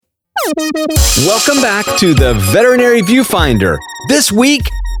Welcome back to the Veterinary Viewfinder. This week,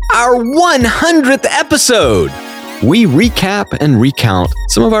 our 100th episode. We recap and recount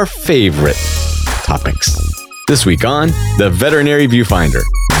some of our favorite topics. This week on the Veterinary Viewfinder.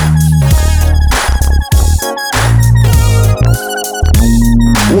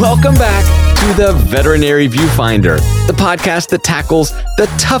 Welcome back to the Veterinary Viewfinder, the podcast that tackles the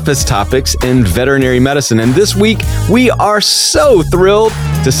toughest topics in veterinary medicine. And this week, we are so thrilled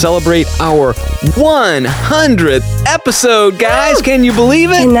to celebrate our 100th episode, guys. Can you believe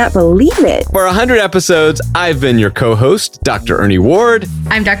it? Cannot believe it. For 100 episodes, I've been your co-host, Dr. Ernie Ward.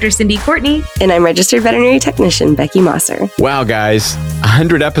 I'm Dr. Cindy Courtney. And I'm registered veterinary technician, Becky Mosser. Wow, guys,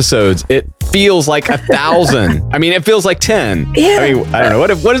 100 episodes. It feels like 1,000. I mean, it feels like 10. Yeah. I mean, I don't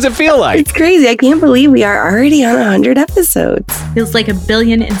know. What does it feel like? It's crazy. I can't believe we are already on 100 episodes. Feels like a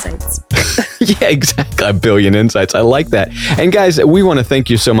billion insights. Yeah, exactly. A billion insights. I like that. And guys, we want to thank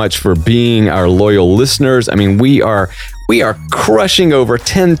you so much for being our loyal listeners. I mean, we are crushing over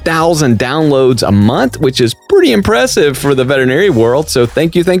 10,000 downloads a month, which is pretty impressive for the veterinary world. So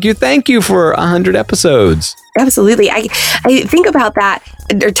thank you for 100 episodes. Absolutely. I think about that.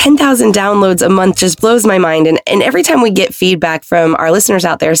 10,000 downloads a month just blows my mind. And every time we get feedback from our listeners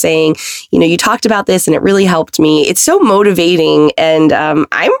out there saying, you talked about this and it really helped me, it's so motivating. And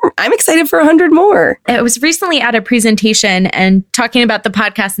I'm excited for 100 more. I was recently at a presentation and talking about the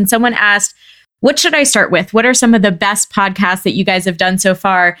podcast, and someone asked, what should I start with? What are some of the best podcasts that you guys have done so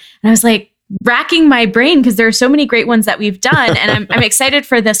far? And I was like, racking my brain because there are so many great ones that we've done. And I'm excited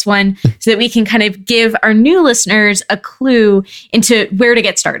for this one so that we can kind of give our new listeners a clue into where to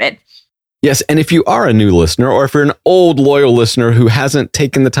get started. Yes, and if you are a new listener or if you're an old loyal listener who hasn't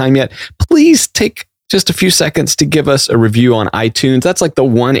taken the time yet, please take just a few seconds to give us a review on iTunes. That's like the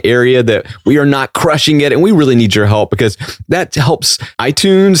one area that we are not crushing it, and we really need your help because that helps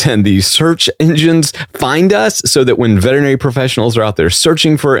iTunes and the search engines find us so that when veterinary professionals are out there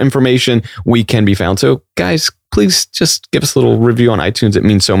searching for information, we can be found. So guys, please just give us a little review on iTunes. It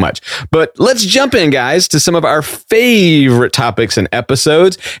means so much. But let's jump in, guys, to some of our favorite topics and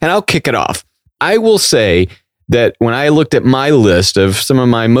episodes, and I'll kick it off. I will say that when I looked at my list of some of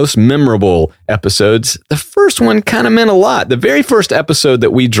my most memorable episodes, the first one kind of meant a lot. The very first episode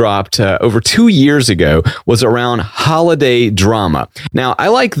that we dropped over 2 years ago was around holiday drama. Now, I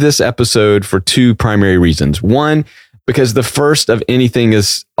like this episode for two primary reasons. One, because the first of anything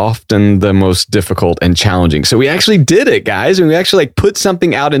is often the most difficult and challenging. So we actually did it, guys. And we actually put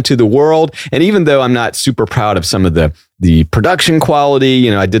something out into the world. And even though I'm not super proud of some of the production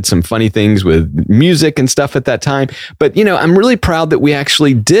quality, I did some funny things with music and stuff at that time. But, I'm really proud that we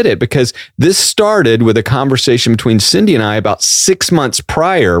actually did it because this started with a conversation between Cindy and I about 6 months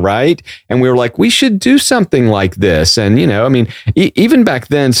prior, right? And we were like, we should do something like this. And, even back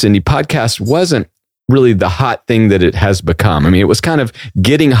then, Cindy, podcast wasn't really the hot thing that it has become. I mean, it was kind of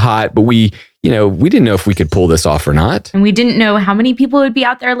getting hot, but we didn't know if we could pull this off or not. And we didn't know how many people would be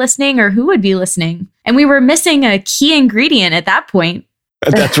out there listening or who would be listening. And we were missing a key ingredient at that point.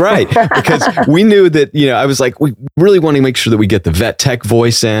 That's right. Because we knew that, I was like, we really want to make sure that we get the vet tech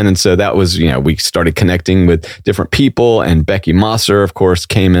voice in. And so that was, we started connecting with different people, and Becky Mosser, of course,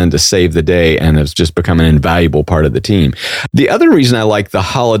 came in to save the day and has just become an invaluable part of the team. The other reason I like the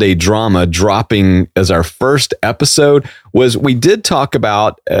holiday drama dropping as our first episode was we did talk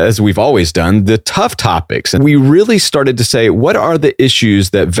about, as we've always done, the tough topics. And we really started to say, what are the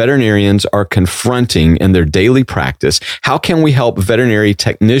issues that veterinarians are confronting in their daily practice? How can we help veterinary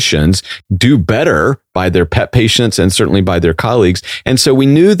technicians do better by their pet patients and certainly by their colleagues? And so we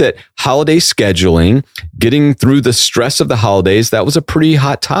knew that holiday scheduling, getting through the stress of the holidays, that was a pretty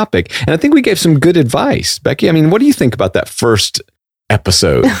hot topic. And I think we gave some good advice. Becky, I mean, what do you think about that first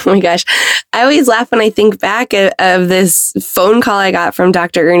episode? Oh my gosh. I always laugh when I think back of this phone call I got from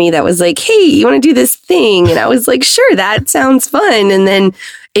Dr. Ernie that was like, hey, you want to do this thing? And I was like, sure, that sounds fun. And then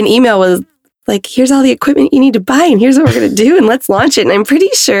an email was like, here's all the equipment you need to buy and here's what we're going to do and let's launch it. And I'm pretty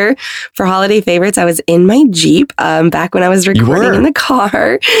sure for holiday favorites, I was in my Jeep back when I was recording in the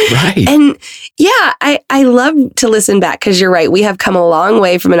car. Right. And yeah, I love to listen back because you're right. We have come a long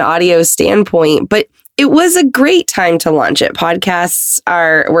way from an audio standpoint, but it was a great time to launch it. Podcasts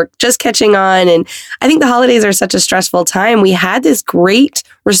we're just catching on. And I think the holidays are such a stressful time. We had this great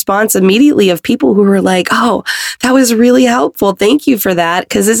response immediately of people who were like, oh, that was really helpful. Thank you for that.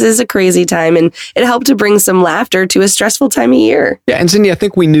 Because this is a crazy time. And it helped to bring some laughter to a stressful time of year. Yeah. And Cindy, I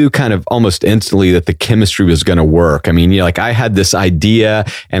think we knew kind of almost instantly that the chemistry was going to work. I mean, I had this idea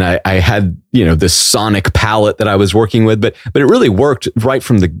and I had, this sonic palette that I was working with, but it really worked right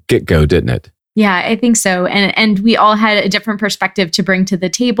from the get-go, didn't it? Yeah, I think so. And we all had a different perspective to bring to the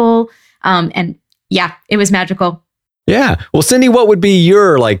table. And yeah, it was magical. Yeah. Well, Cindy, what would be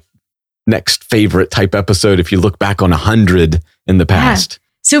your next favorite type episode if you look back on 100 in the past? Yeah.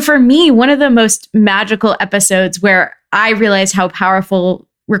 So for me, one of the most magical episodes where I realized how powerful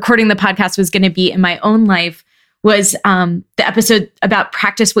recording the podcast was going to be in my own life was the episode about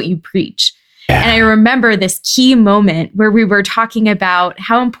practice what you preach. Yeah. And I remember this key moment where we were talking about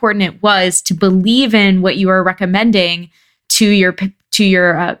how important it was to believe in what you are recommending to your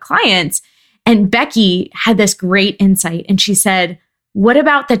clients. And Becky had this great insight, and she said, "What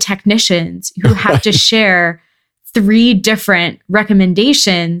about the technicians who have to share 3 different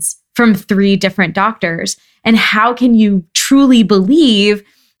recommendations from 3 different doctors? And how can you truly believe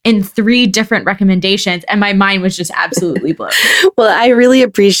in 3 different recommendations?" And my mind was just absolutely blown. Well, I really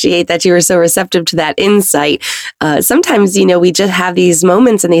appreciate that you were so receptive to that insight. Sometimes, we just have these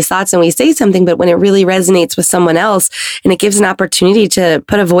moments and these thoughts and we say something, but when it really resonates with someone else and it gives an opportunity to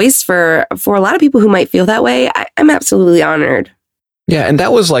put a voice for a lot of people who might feel that way, I'm absolutely honored. Yeah, and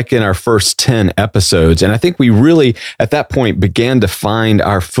that was in our first 10 episodes. And I think we really, at that point, began to find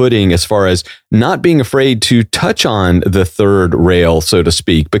our footing as far as not being afraid to touch on the third rail, so to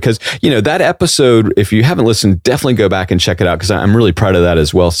speak. Because, that episode, if you haven't listened, definitely go back and check it out, because I'm really proud of that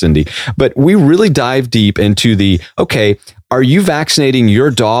as well, Cindy. But we really dive deep into are you vaccinating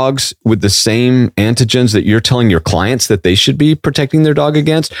your dogs with the same antigens that you're telling your clients that they should be protecting their dog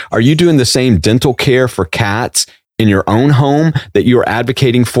against? Are you doing the same dental care for cats in your own home that you're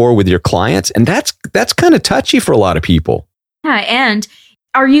advocating for with your clients? And that's kind of touchy for a lot of people. Yeah. And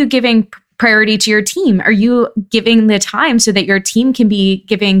are you giving priority to your team? Are you giving the time so that your team can be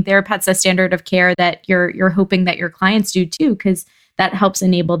giving their pets a standard of care that you're hoping that your clients do too? Because that helps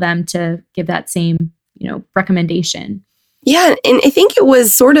enable them to give that same, recommendation. Yeah. And I think it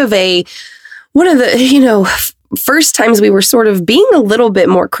was sort of one of the, first times we were sort of being a little bit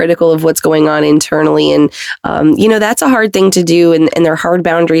more critical of what's going on internally. And, that's a hard thing to do. And there are hard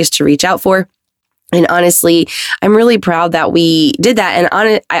boundaries to reach out for. And honestly, I'm really proud that we did that.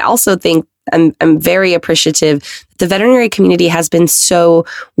 And I also think I'm very appreciative that the veterinary community has been so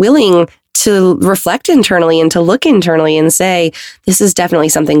willing to reflect internally and to look internally and say, this is definitely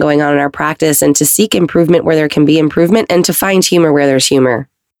something going on in our practice, and to seek improvement where there can be improvement and to find humor where there's humor.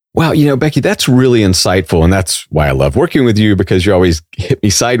 Wow, Becky, that's really insightful. And that's why I love working with you, because you always hit me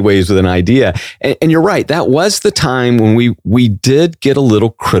sideways with an idea. And you're right. That was the time when we did get a little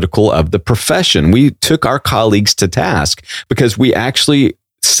critical of the profession. We took our colleagues to task because we actually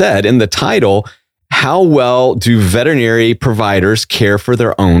said in the title, how well do veterinary providers care for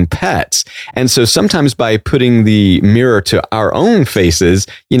their own pets? And so sometimes by putting the mirror to our own faces,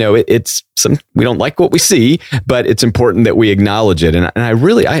 we don't like what we see, but it's important that we acknowledge it. And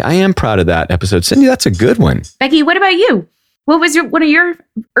I am proud of that episode. Cindy, that's a good one. Becky, what about you? What was one of your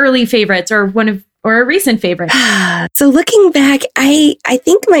early favorites or a recent favorite? So looking back, I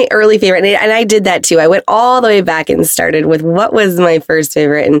think my early favorite, and I did that too. I went all the way back and started with what was my first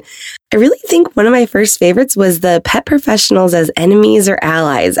favorite. And I really think one of my first favorites was the Pet Professionals as Enemies or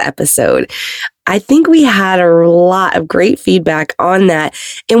Allies episode. I think we had a lot of great feedback on that.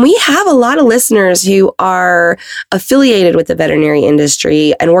 And we have a lot of listeners who are affiliated with the veterinary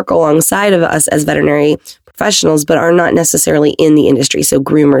industry and work alongside of us as veterinary professionals, but are not necessarily in the industry. So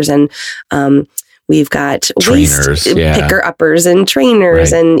groomers and we've got trainers, picker-uppers and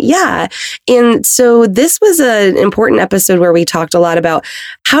trainers. Right. And so this was an important episode where we talked a lot about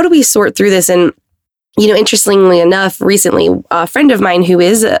how do we sort through this. And interestingly enough, recently, a friend of mine who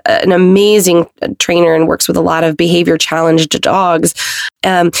is an amazing trainer and works with a lot of behavior challenged dogs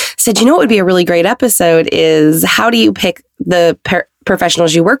said, what would be a really great episode is how do you pick the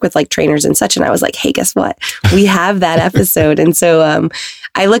professionals you work with, like trainers and such? And I was like, hey, guess what? We have that episode. And so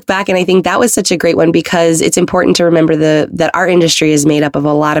I look back and I think that was such a great one, because it's important to remember that our industry is made up of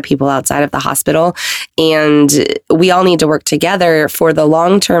a lot of people outside of the hospital, and we all need to work together for the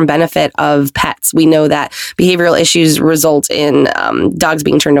long-term benefit of pets. We know that behavioral issues result in dogs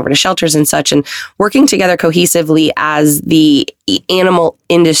being turned over to shelters and such, and working together cohesively as the animal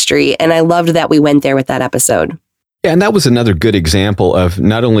industry. And I loved that we went there with that episode. Yeah, and that was another good example of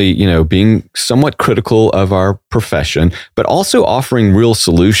not only, being somewhat critical of our profession, but also offering real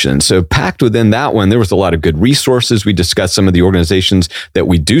solutions. So packed within that one, there was a lot of good resources. We discussed some of the organizations that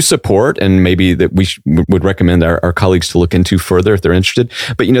we do support and maybe that we would recommend our colleagues to look into further if they're interested.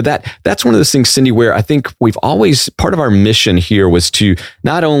 But, that's one of those things, Cindy, where I think we've always, part of our mission here was to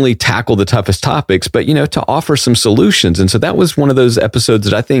not only tackle the toughest topics, but, to offer some solutions. And so that was one of those episodes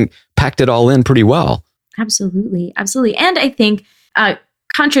that I think packed it all in pretty well. Absolutely. Absolutely. And I think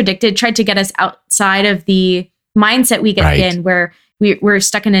contradicted, tried to get us outside of the mindset we get in where we're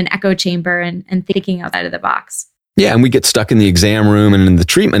stuck in an echo chamber and thinking outside of the box. Yeah, and we get stuck in the exam room and in the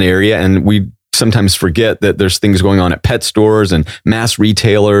treatment area, and we sometimes forget that there's things going on at pet stores and mass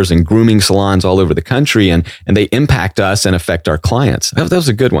retailers and grooming salons all over the country, and they impact us and affect our clients. That was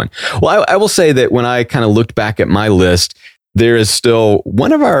a good one. Well, I will say that when I kind of looked back at my list, there is still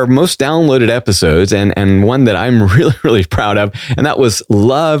one of our most downloaded episodes and one that I'm really, really proud of. And that was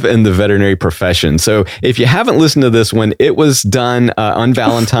Love in the Veterinary Profession. So if you haven't listened to this one, it was done on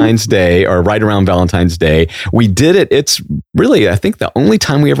Valentine's Day or right around Valentine's Day. We did it. It's really, I think, the only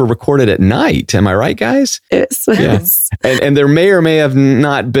time we ever recorded at night. Am I right, guys? Yes. Yes. And there may or may have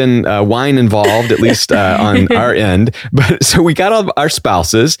not been wine involved, at least on our end. But so we got all our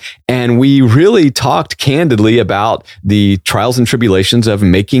spouses and we really talked candidly about the trials and tribulations of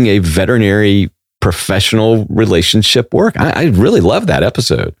making a veterinary professional relationship work. I really love that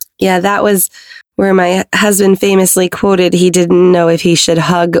episode. Yeah, that was where my husband famously quoted, he didn't know if he should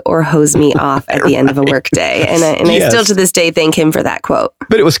hug or hose me off at the end of a workday. And I still to this day thank him for that quote.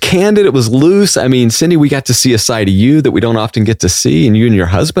 But it was candid. It was loose. I mean, Cindy, we got to see a side of you that we don't often get to see, and you and your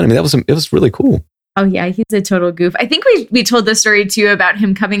husband. I mean, it was really cool. Oh, yeah. He's a total goof. I think we told the story, too, about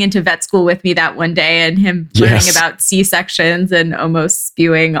him coming into vet school with me that one day and him learning about C-sections and almost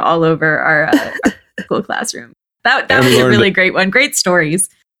spewing all over our school classroom. That was a really great one. Great stories.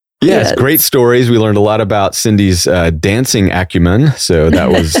 Yes, great stories. We learned a lot about Cindy's dancing acumen. So that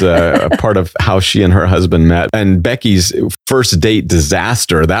was a part of how she and her husband met. And Becky's first date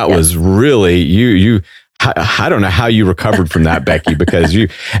disaster. That was really, I don't know how you recovered from that, Becky, because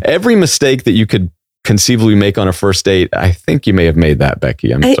every mistake that you could conceivably make on a first date, I think you may have made that,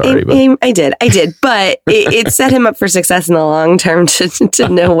 Becky. I'm sorry. I did. But it set him up for success in the long term to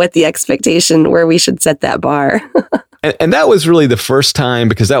know what the expectation, where we should set that bar. And that was really the first time,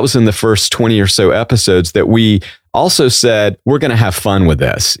 because that was in the first 20 or so episodes, that we also said, we're going to have fun with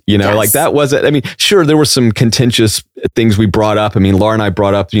this. Like that wasn't, I mean, sure, there were some contentious things we brought up. I mean, Laura and I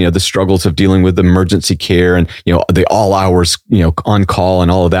brought up, the struggles of dealing with emergency care and, the all hours, on call and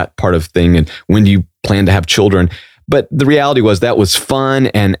all of that part of thing. And when do you plan to have children? But the reality was that was fun.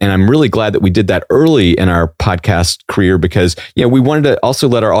 And I'm really glad that we did that early in our podcast career, because, we wanted to also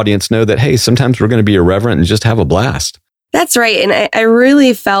let our audience know that, hey, sometimes we're going to be irreverent and just have a blast. That's right. And I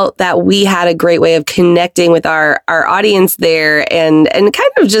really felt that we had a great way of connecting with our audience there and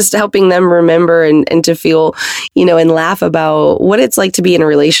kind of just helping them remember and to feel, and laugh about what it's like to be in a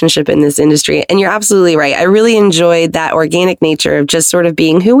relationship in this industry. And you're absolutely right. I really enjoyed that organic nature of just sort of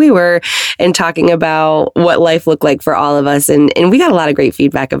being who we were and talking about what life looked like for all of us. And we got a lot of great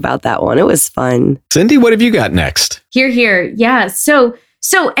feedback about that one. It was fun. Cindy, what have you got next? Here. Yeah. So,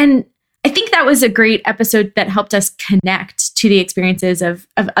 and I think that was a great episode that helped us connect to the experiences of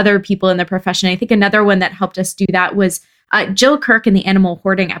other people in the profession. I think another one that helped us do that was Jill Kirk in the animal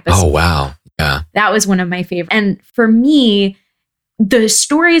hoarding episode. Oh, wow. Yeah. That was one of my favorites. And for me, the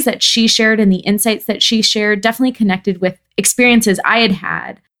stories that she shared and the insights that she shared definitely connected with experiences I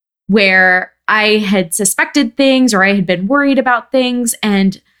had where I had suspected things or I had been worried about things.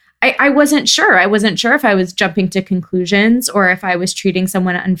 And I wasn't sure. I wasn't sure if I was jumping to conclusions or if I was treating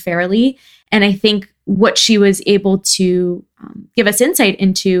someone unfairly. And I think what she was able to give us insight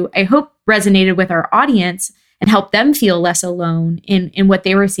into, I hope resonated with our audience and helped them feel less alone in what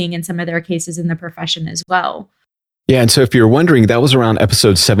they were seeing in some of their cases in the profession as well. Yeah. And so if you're wondering, that was around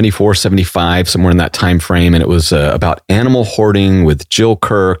episode 74, 75, somewhere in that time frame. And it was about animal hoarding with Jill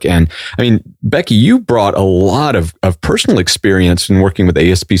Kirk. And I mean, Becky, you brought a lot of personal experience in working with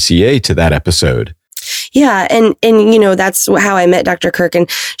ASPCA to that episode. Yeah. And that's how I met Dr. Kirk. And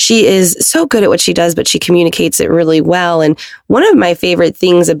she is so good at what she does, but she communicates it really well. And one of my favorite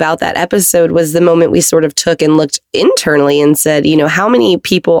things about that episode was the moment we sort of took and looked internally and said, how many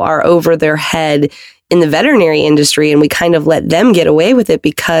people are over their head in the veterinary industry, and we kind of let them get away with it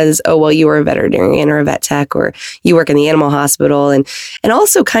because, oh, well, you were a veterinarian or a vet tech, or you work in the animal hospital, and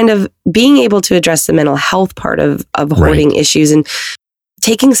also kind of being able to address the mental health part of hoarding issues and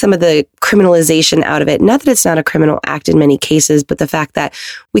taking some of the criminalization out of it. Not that it's not a criminal act in many cases, but the fact that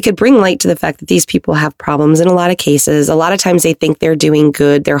we could bring light to the fact that these people have problems in a lot of cases. A lot of times they think they're doing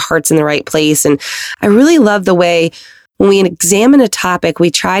good, their heart's in the right place. And I really love the way when we examine a topic,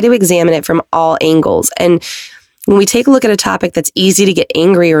 we try to examine it from all angles. And when we take a look at a topic that's easy to get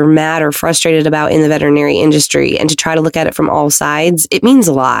angry or mad or frustrated about in the veterinary industry and to try to look at it from all sides, it means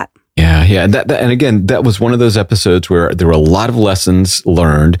a lot. Yeah. And again, that was one of those episodes where there were a lot of lessons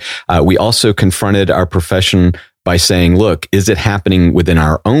learned. We also confronted our profession by saying, look, is it happening within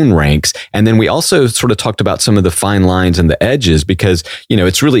our own ranks? And then we also sort of talked about some of the fine lines and the edges, because,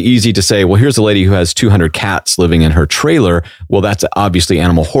 it's really easy to say, well, here's a lady who has 200 cats living in her trailer. Well, that's obviously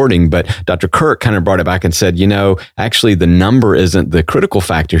animal hoarding. But Dr. Kirk kind of brought it back and said, actually the number isn't the critical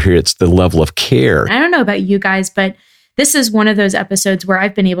factor here. It's the level of care. I don't know about you guys, but this is one of those episodes where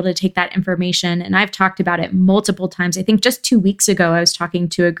I've been able to take that information, and I've talked about it multiple times. I think just 2 weeks ago, I was talking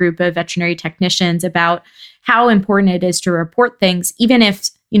to a group of veterinary technicians about how important it is to report things, even if,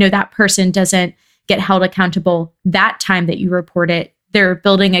 that person doesn't get held accountable that time that you report it. They're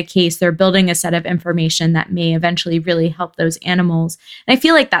building a case, they're building a set of information that may eventually really help those animals. And I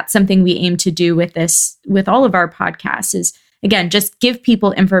feel like that's something we aim to do with this, with all of our podcasts, is again, just give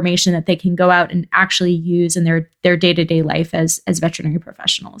people information that they can go out and actually use in their day-to-day life as veterinary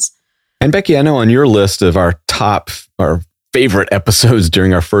professionals. And Becky, I know on your list of our favorite episodes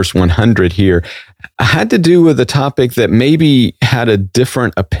during our first 100 here had to do with a topic that maybe had a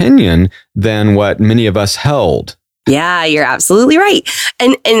different opinion than what many of us held. Yeah, you're absolutely right.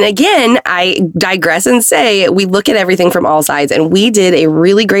 And again, I digress and say we look at everything from all sides, and we did a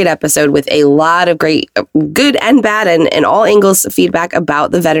really great episode with a lot of great, good and bad and all angles of feedback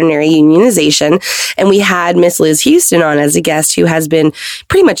about the veterinary unionization. And we had Miss Liz Houston on as a guest, who has been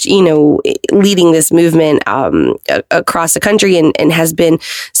pretty much, leading this movement across the country and has been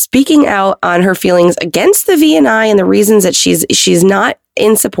speaking out on her feelings against the VNI and the reasons that she's not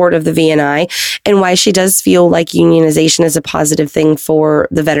in support of the VNI, and why she does feel like unionization is a positive thing for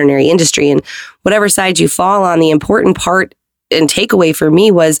the veterinary industry. And whatever side you fall on, the important part and takeaway for me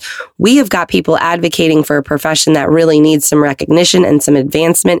was we have got people advocating for a profession that really needs some recognition and some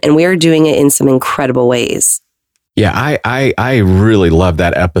advancement, and we are doing it in some incredible ways. Yeah, I really love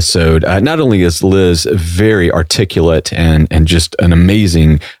that episode. Not only is Liz very articulate and just an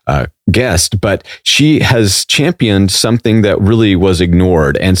amazing guest, but she has championed something that really was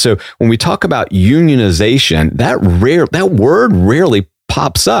ignored. And so when we talk about unionization, that word rarely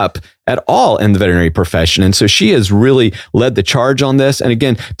pops up at all in the veterinary profession. And so she has really led the charge on this. And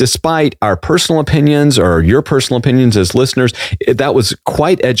again, despite our personal opinions or your personal opinions as listeners, that was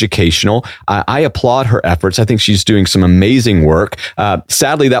quite educational. I applaud her efforts. I think she's doing some amazing work.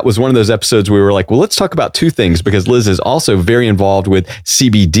 Sadly, that was one of those episodes where we were like, well, let's talk about two things, because Liz is also very involved with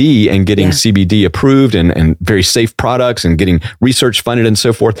CBD and getting CBD approved and very safe products and getting research funded and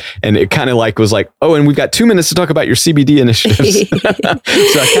so forth. And it kind of was like, oh, and we've got 2 minutes to talk about your CBD initiatives.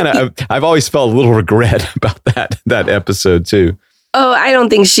 So I've always felt a little regret about that episode too. Oh, I don't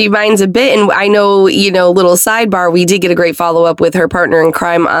think she minds a bit. And I know, little sidebar, we did get a great follow-up with her partner in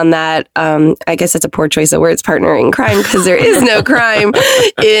crime on that. I guess that's a poor choice of words, partner in crime, because there is no crime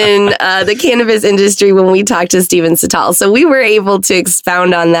in the cannabis industry when we talked to Steven Sital. So we were able to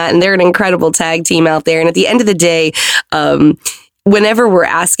expound on that, and they're an incredible tag team out there. And at the end of the day, whenever we're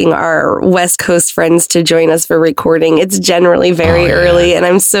asking our West Coast friends to join us for recording, it's generally very early. And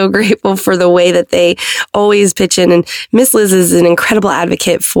I'm so grateful for the way that they always pitch in. And Miss Liz is an incredible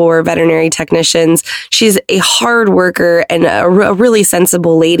advocate for veterinary technicians. She's a hard worker and a really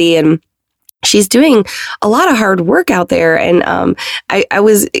sensible lady. And she's doing a lot of hard work out there. And I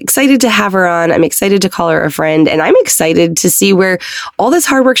was excited to have her on. I'm excited to call her a friend. And I'm excited to see where all this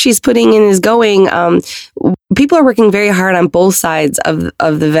hard work she's putting in is going. People are working very hard on both sides of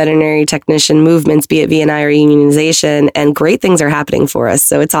the veterinary technician movements, be it VNI or unionization, and great things are happening for us.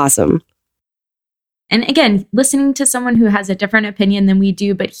 So it's awesome. And again, listening to someone who has a different opinion than we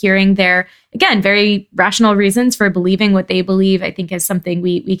do, but hearing their, again, very rational reasons for believing what they believe, I think is something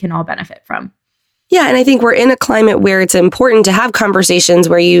we can all benefit from. Yeah, and I think we're in a climate where it's important to have conversations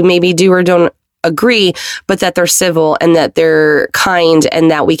where you maybe do or don't agree, but that they're civil and that they're kind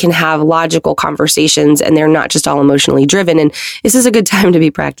and that we can have logical conversations and they're not just all emotionally driven. And this is a good time to be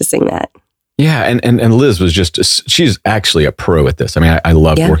practicing that. Yeah, and Liz was she's actually a pro at this. I mean, I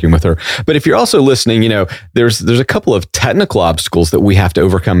love working with her. But if you're also listening, there's a couple of technical obstacles that we have to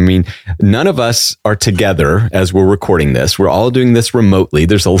overcome. I mean, none of us are together as we're recording this. We're all doing this remotely.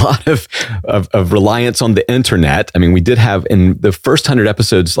 There's a lot of reliance on the internet. I mean, we did have in the first 100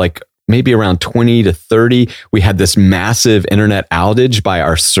 episodes, maybe around 20 to 30, we had this massive internet outage by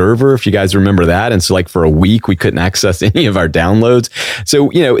our server, if you guys remember that. And so for a week, we couldn't access any of our downloads. So,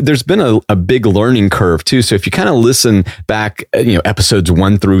 there's been a big learning curve too. So if you kind of listen back, episodes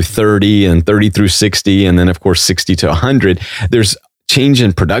 1 through 30 and 30 through 60, and then of course 60 to 100, there's change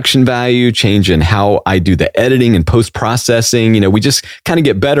in production value, change in how I do the editing and post-processing. We just kind of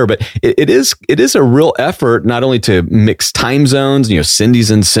get better, but it is a real effort, not only to mix time zones,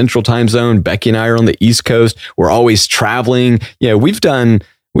 Cindy's in Central Time Zone, Becky and I are on the East Coast. We're always traveling. We've done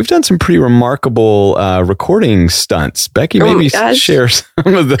we've done some pretty remarkable recording stunts. Becky, maybe share some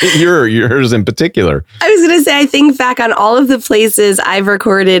of yours in particular. I was going to say, I think back on all of the places I've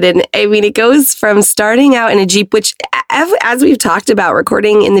recorded, and I mean, it goes from starting out in a Jeep, which, as we've talked about,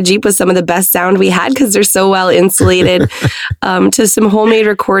 recording in the Jeep was some of the best sound we had because they're so well insulated, to some homemade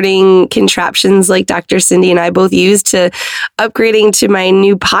recording contraptions like Dr. Cindy and I both used, to upgrading to my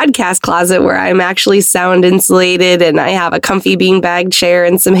new podcast closet where I'm actually sound insulated and I have a comfy beanbag chair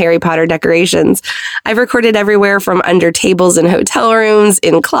and some Harry Potter decorations. I've recorded everywhere from under tables in hotel rooms,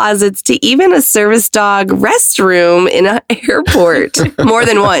 in closets, to even a service dog restroom in an airport more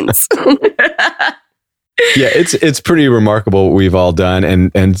than once. Yeah, it's pretty remarkable what we've all done,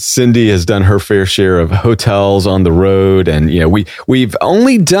 and Cindy has done her fair share of hotels on the road, and we've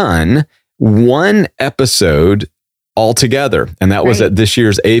only done one episode altogether, and that was at this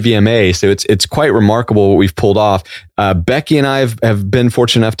year's AVMA. So it's quite remarkable what we've pulled off. Becky and I have been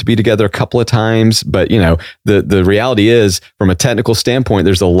fortunate enough to be together a couple of times, but the reality is, from a technical standpoint,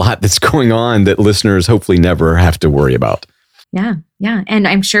 there's a lot that's going on that listeners hopefully never have to worry about. Yeah. And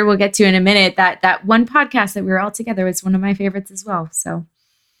I'm sure we'll get to in a minute that one podcast that we were all together was one of my favorites as well. So.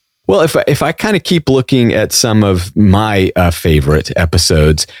 Well, if I kind of keep looking at some of my favorite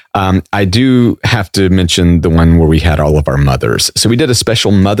episodes, I do have to mention the one where we had all of our mothers. So we did a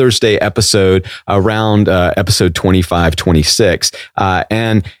special Mother's Day episode around episode 25, 26.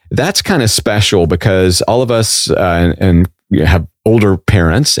 And that's kind of special because all of us and have older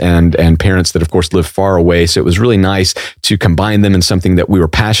parents and parents that, of course, live far away. So it was really nice to combine them in something that we were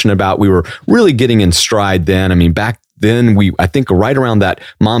passionate about. We were really getting in stride then. I mean, back then, I think right around that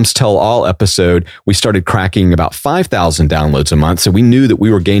Moms Tell All episode, we started cracking about 5,000 downloads a month. So we knew that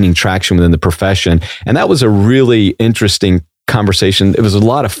we were gaining traction within the profession. And that was a really interesting conversation. It was a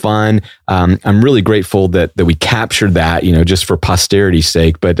lot of fun. I'm really grateful that we captured that, just for posterity's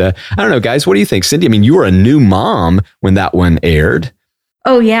sake. But I don't know, guys, what do you think? Cindy, I mean, you were a new mom when that one aired.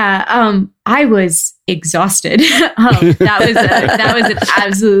 Oh yeah. I was exhausted. That was an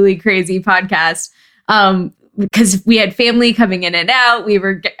absolutely crazy podcast. Because we had family coming in and out.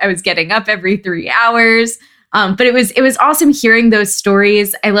 I was getting up every 3 hours. But it was awesome hearing those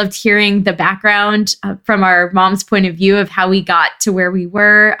stories. I loved hearing the background from our mom's point of view of how we got to where we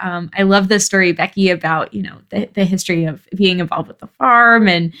were. I love the story, Becky, about, the history of being involved with the farm.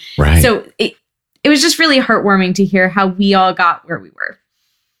 And so it was just really heartwarming to hear how we all got where we were.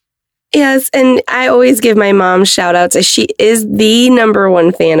 Yes, and I always give my mom shout outs. She is the number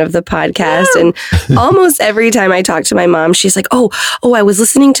one fan of the podcast. And almost every time I talk to my mom, she's like, oh, I was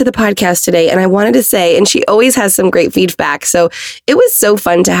listening to the podcast today and I wanted to say, and she always has some great feedback. So it was so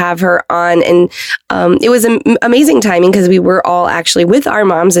fun to have her on. And it was amazing timing because we were all actually with our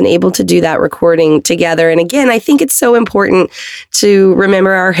moms and able to do that recording together. And again, I think it's so important to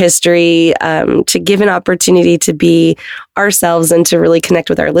remember our history, to give an opportunity to be ourselves and to really connect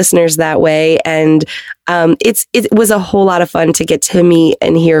with our listeners that way. And it was a whole lot of fun to get to meet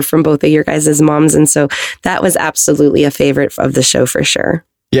and hear from both of your guys' moms. And so that was absolutely a favorite of the show for sure.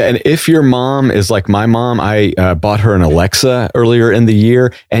 Yeah. And if your mom is like my mom, I bought her an Alexa earlier in the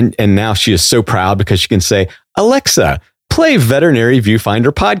year. And now she is so proud because she can say, Alexa, play Veterinary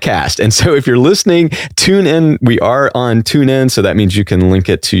Viewfinder podcast. And so if you're listening, tune in. We are on TuneIn. So that means you can link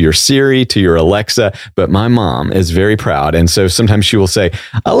it to your Siri, to your Alexa. But my mom is very proud. And so sometimes she will say,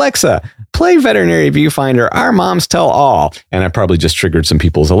 Alexa, play Veterinary Viewfinder. Our moms tell all. And I probably just triggered some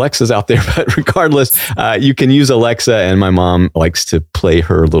people's Alexas out there. But regardless, you can use Alexa. And my mom likes to play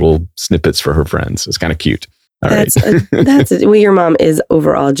her little snippets for her friends. It's kind of cute. Well, your mom is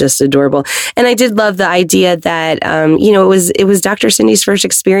overall just adorable. And I did love the idea that, it was Dr. Cindy's first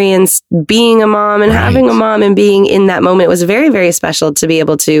experience being a mom and having a mom and being in that moment. It was very, very special to be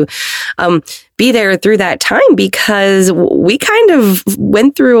able to be there through that time because we kind of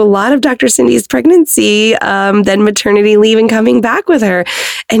went through a lot of Dr. Cindy's pregnancy, then maternity leave and coming back with her.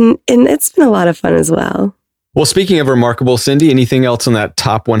 And it's been a lot of fun as well. Well, speaking of remarkable, Cindy, anything else on that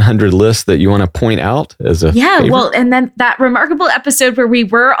top 100 list that you want to point out as a favorite? Well, and then that remarkable episode where we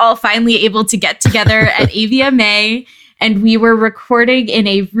were all finally able to get together at AVMA and we were recording in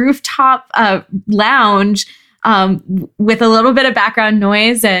a rooftop lounge with a little bit of background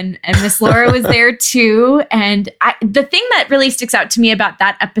noise and Miss Laura was there too. And the thing that really sticks out to me about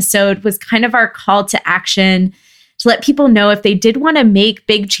that episode was kind of our call to action to let people know if they did want to make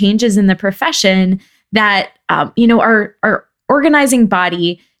big changes in the profession that, our organizing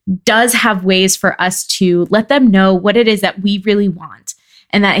body does have ways for us to let them know what it is that we really want.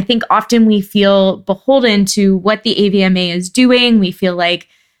 And that I think often we feel beholden to what the AVMA is doing. We feel like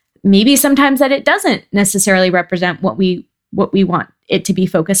maybe sometimes that it doesn't necessarily represent what we want it to be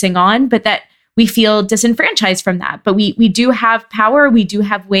focusing on, but that we feel disenfranchised from that. But we do have power. We do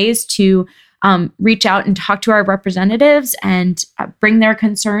have ways to reach out and talk to our representatives and bring their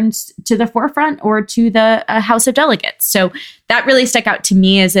concerns to the forefront or to the House of Delegates. So that really stuck out to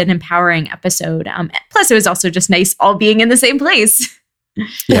me as an empowering episode. Plus, it was also just nice all being in the same place.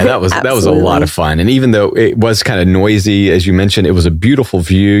 Yeah, that was a lot of fun. And even though it was kind of noisy, as you mentioned, it was a beautiful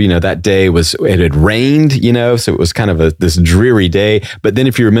view. You know, that day it had rained, you know, so it was kind of this dreary day. But then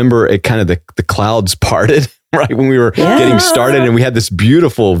if you remember, it kind of the clouds parted right when we were getting started, and we had this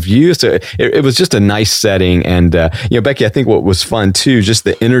beautiful view. So it was just a nice setting. And, you know, Becky, I think what was fun too, just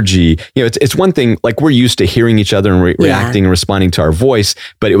the energy, you know, it's one thing, like we're used to hearing each other and reacting and responding to our voice,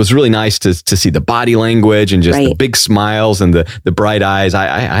 but it was really nice to see the body language and just the big smiles and the bright eyes.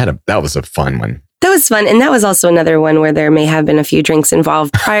 That was a fun one. That was fun. And that was also another one where there may have been a few drinks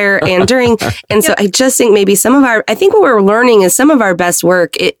involved prior and during. And so I just think maybe I think what we're learning is some of our best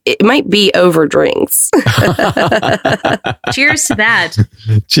work, it might be over drinks. Cheers to that.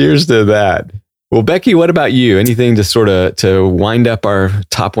 Cheers to that. Well, Becky, what about you? Anything to wind up our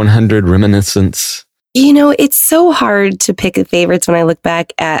top 100 reminiscence? You know, it's so hard to pick favorites when I look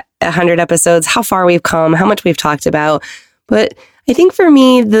back at 100 episodes, how far we've come, how much we've talked about. But I think for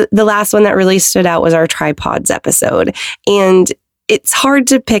me, the last one that really stood out was our tripods episode. And it's hard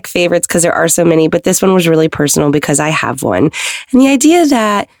to pick favorites because there are so many, but this one was really personal because I have one. And the idea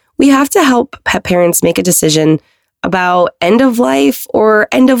that we have to help pet parents make a decision about end of life or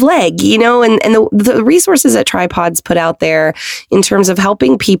end of leg, you know, and the resources that Tripods put out there in terms of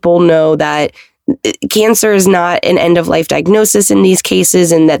helping people know that cancer is not an end of life diagnosis in these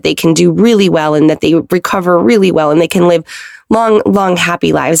cases, and that they can do really well and that they recover really well and they can live long,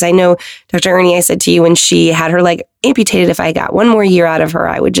 happy lives. I know, Dr. Ernie, I said to you when she had her leg amputated, if I got one more year out of her,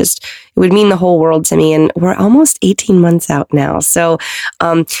 it would mean the whole world to me. And we're almost 18 months out now. So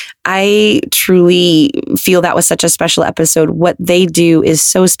I truly feel that was such a special episode. What they do is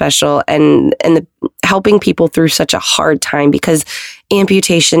so special, and helping people through such a hard time, because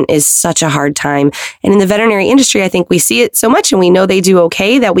amputation is such a hard time. And in the veterinary industry, I think we see it so much and we know they do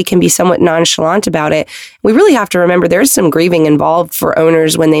okay that we can be somewhat nonchalant about it. We really have to remember there's some grieving involved for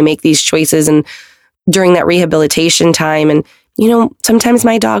owners when they make these choices and during that rehabilitation time. And, you know, sometimes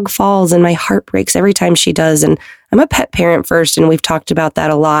my dog falls and my heart breaks every time she does. And I'm a pet parent first, and we've talked about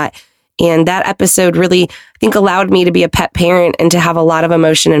that a lot. And that episode really, I think, allowed me to be a pet parent and to have a lot of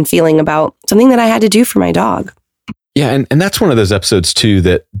emotion and feeling about something that I had to do for my dog. Yeah, and that's one of those episodes too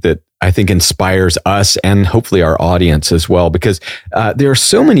that I think inspires us and hopefully our audience as well, because there are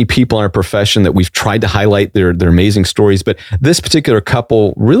so many people in our profession that we've tried to highlight their amazing stories, but this particular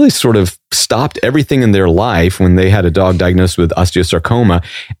couple really sort of stopped everything in their life when they had a dog diagnosed with osteosarcoma,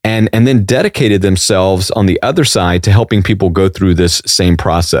 and then dedicated themselves on the other side to helping people go through this same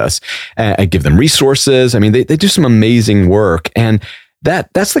process. I give them resources. I mean, they do some amazing work, and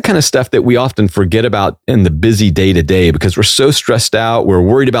that's the kind of stuff that we often forget about in the busy day to day, because we're so stressed out. We're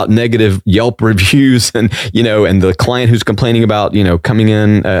worried about negative Yelp reviews and the client who's complaining about, coming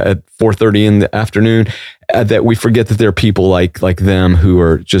in at 4:30 in the afternoon, that we forget that there are people like them who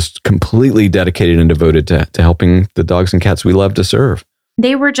are just completely dedicated and devoted to helping the dogs and cats we love to serve.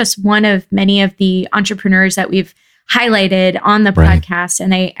 They were just one of many of the entrepreneurs that we've highlighted on the podcast.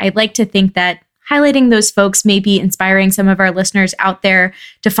 And I'd like to think that highlighting those folks may be inspiring some of our listeners out there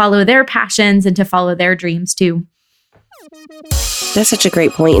to follow their passions and to follow their dreams too. That's such a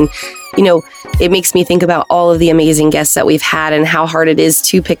great point. And, it makes me think about all of the amazing guests that we've had and how hard it is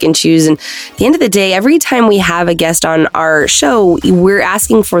to pick and choose. And at the end of the day, every time we have a guest on our show, we're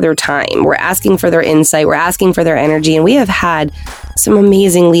asking for their time. We're asking for their insight. We're asking for their energy. And we have had some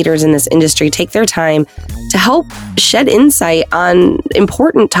amazing leaders in this industry take their time to help shed insight on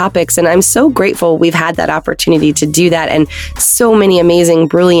important topics. And I'm so grateful we've had that opportunity to do that. And so many amazing,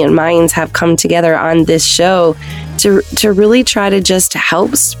 brilliant minds have come together on this show to really try to just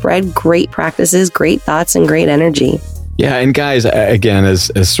help spread great practices, great thoughts, and great energy. Yeah, and guys, again,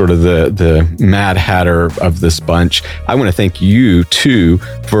 as sort of the Mad Hatter of this bunch, I want to thank you too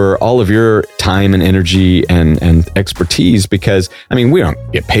for all of your time and energy and expertise, because we don't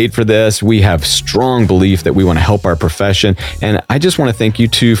get paid for this. We have strong belief that we want to help our profession, and I just want to thank you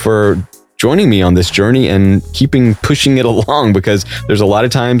too for joining me on this journey and pushing it along, because there's a lot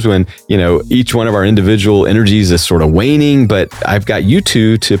of times when, each one of our individual energies is sort of waning, but I've got you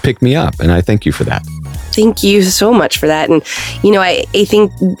two to pick me up, and I thank you for that. Thank you so much for that. And, I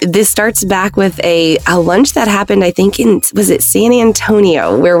think this starts back with a lunch that happened, I think, was it San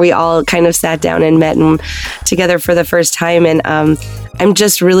Antonio, where we all kind of sat down and met together for the first time. And I'm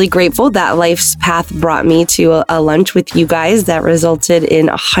just really grateful that Life's Path brought me to a lunch with you guys that resulted in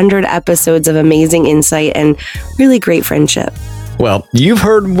 100 episodes of amazing insight and really great friendship. Well, you've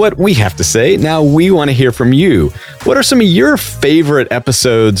heard what we have to say. Now we want to hear from you. What are some of your favorite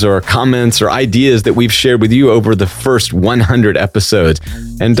episodes or comments or ideas that we've shared with you over the first 100 episodes?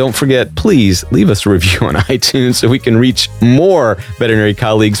 And don't forget, please leave us a review on iTunes so we can reach more veterinary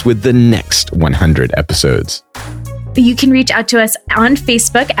colleagues with the next 100 episodes. You can reach out to us on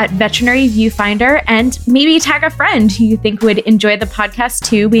Facebook at Veterinary Viewfinder and maybe tag a friend who you think would enjoy the podcast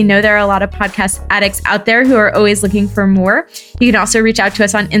too. We know there are a lot of podcast addicts out there who are always looking for more. You can also reach out to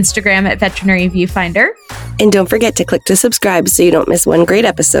us on Instagram at Veterinary Viewfinder. And don't forget to click to subscribe so you don't miss one great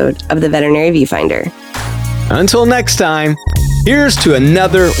episode of the Veterinary Viewfinder. Until next time, here's to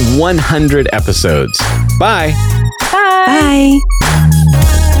another 100 episodes. Bye. Bye. Bye.